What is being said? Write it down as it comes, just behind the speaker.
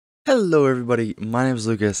Hello everybody, my name is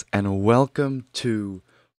Lucas, and welcome to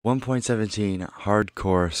 1.17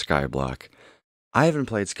 Hardcore Skyblock. I haven't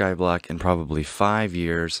played Skyblock in probably 5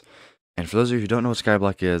 years, and for those of you who don't know what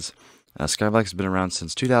Skyblock is, Skyblock has been around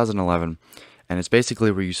since 2011, and it's basically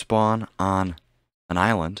where you spawn on an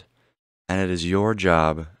island, and it is your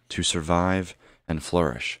job to survive and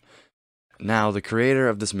flourish. Now, the creator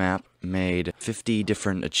of this map made 50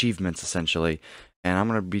 different achievements, essentially, and I'm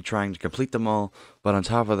going to be trying to complete them all, but on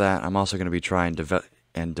top of that, I'm also going to be trying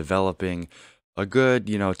and developing a good,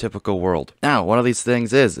 typical world. Now, one of these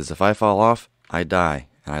things is if I fall off, I die,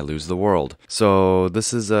 and I lose the world. So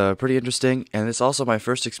this is pretty interesting, and it's also my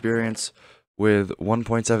first experience with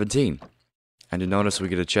 1.17. And you notice we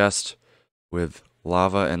get a chest with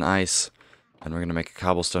lava and ice, and we're going to make a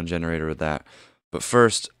cobblestone generator with that. But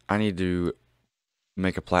first, I need to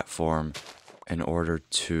make a platform in order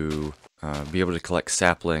to be able to collect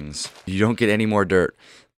saplings. You don't get any more dirt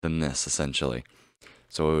than this, essentially.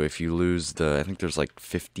 So if you lose I think there's like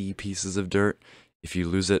 50 pieces of dirt. If you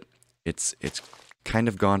lose it, it's kind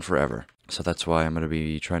of gone forever. So that's why I'm going to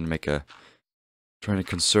be trying to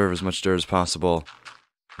conserve as much dirt as possible,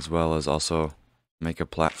 as well as also make a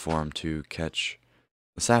platform to catch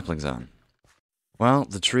the saplings on. Well,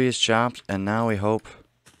 the tree is chopped, and now we hope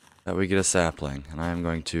that we get a sapling, and I am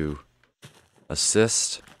going to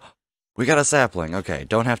assist. We got a sapling. Okay,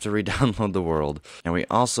 don't have to re-download the world. And we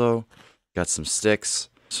also got some sticks.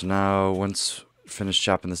 So now, once finished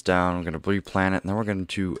chopping this down, we're going to replant it, and then we're going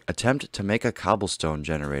to attempt to make a cobblestone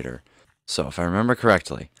generator. So, if I remember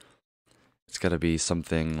correctly, it's got to be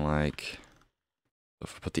something like,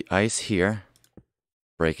 if we put the ice here,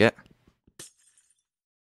 break it,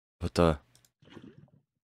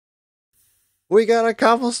 we got a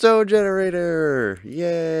cobblestone generator!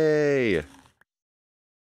 Yay!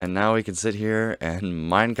 And now we can sit here and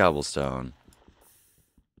mine cobblestone.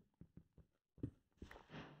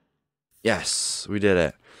 Yes, we did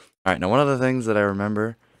it. Alright, now one of the things that I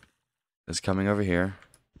remember is coming over here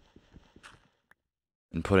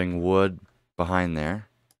and putting wood behind there,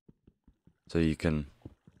 so you can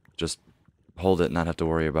just hold it and not have to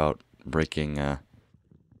worry about breaking the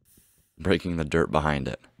dirt behind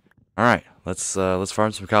it. Alright, let's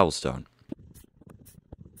farm some cobblestone.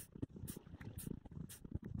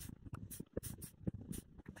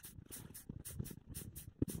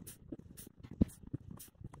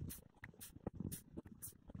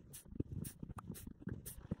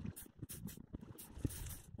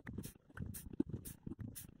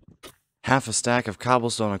 Half a stack of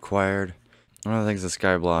cobblestone acquired. One of the things with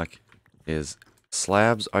Skyblock is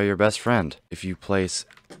slabs are your best friend. If you place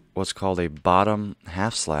what's called a bottom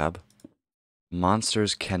half slab,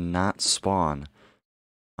 monsters cannot spawn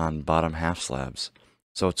on bottom half slabs.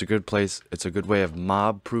 So it's a good place, it's a good way of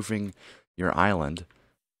mob-proofing your island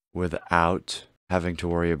without having to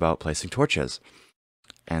worry about placing torches.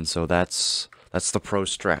 And so that's the pro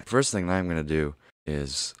strat. First thing that I'm going to do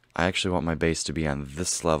is I actually want my base to be on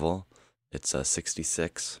this level. It's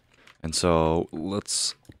 66. And so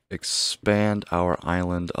let's expand our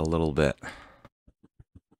island a little bit.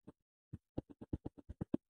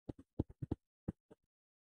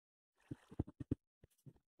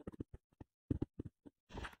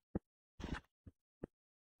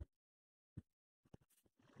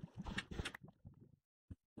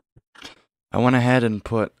 I went ahead and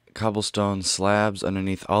put cobblestone slabs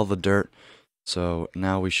underneath all the dirt, so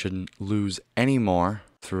now we shouldn't lose any more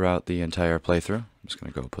throughout the entire playthrough. I'm just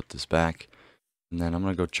going to go put this back, and then I'm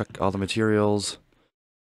going to go chuck all the materials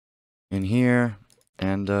in here,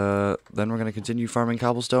 and then we're going to continue farming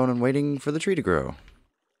cobblestone and waiting for the tree to grow.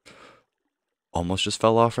 Almost just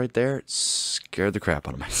fell off right there. It scared the crap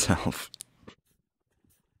out of myself.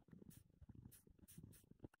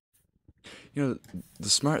 The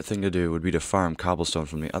smart thing to do would be to farm cobblestone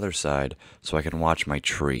from the other side so I can watch my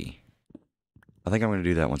tree. I think I'm going to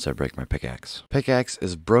do that once I break my pickaxe. Pickaxe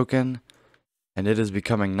is broken, and it is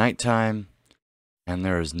becoming nighttime, and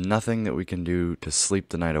there is nothing that we can do to sleep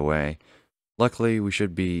the night away. Luckily, we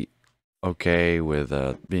should be okay with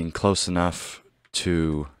being close enough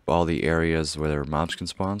to all the areas where mobs can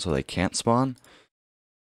spawn so they can't spawn.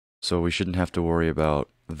 So we shouldn't have to worry about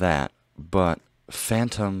that, but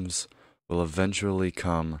phantoms will eventually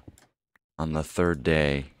come on the third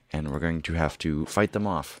day, and we're going to have to fight them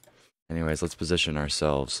off. Anyways, let's position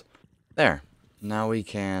ourselves there. Now we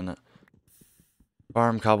can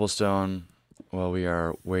farm cobblestone while we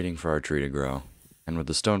are waiting for our tree to grow. And with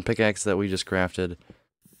the stone pickaxe that we just crafted,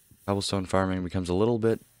 cobblestone farming becomes a little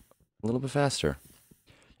bit faster.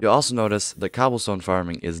 You'll also notice that cobblestone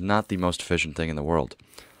farming is not the most efficient thing in the world.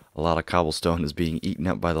 A lot of cobblestone is being eaten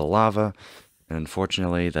up by the lava, And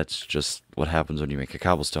unfortunately, that's just what happens when you make a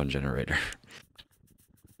cobblestone generator.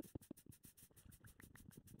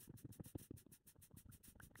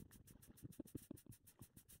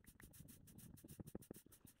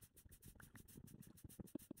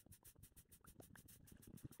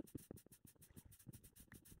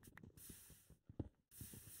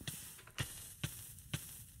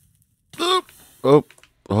 Oh,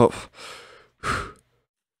 oh.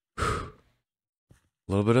 A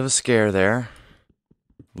little bit of a scare there.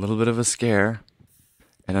 A little bit of a scare.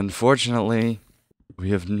 And unfortunately,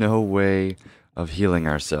 we have no way of healing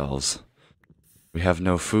ourselves. We have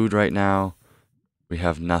no food right now. We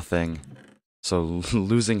have nothing. So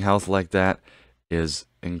losing health like that is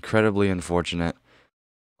incredibly unfortunate.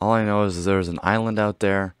 All I know is there's an island out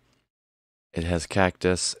there. It has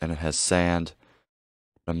cactus and it has sand.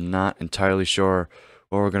 I'm not entirely sure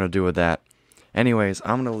what we're going to do with that. Anyways,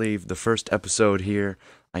 I'm going to leave the first episode here.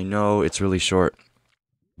 I know it's really short,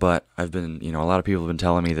 but I've been, a lot of people have been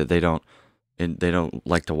telling me that they don't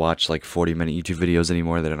like to watch like 40-minute YouTube videos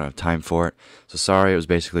anymore. They don't have time for it. So sorry, it was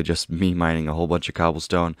basically just me mining a whole bunch of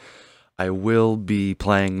cobblestone. I will be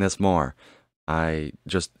playing this more. I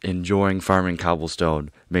just enjoying farming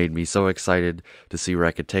cobblestone made me so excited to see where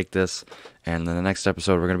I could take this. And in the next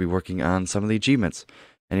episode, we're going to be working on some of the achievements.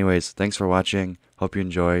 Anyways, thanks for watching. Hope you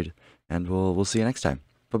enjoyed, and we'll see you next time.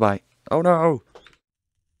 Bye-bye. Oh no!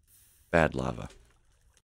 Bad lava.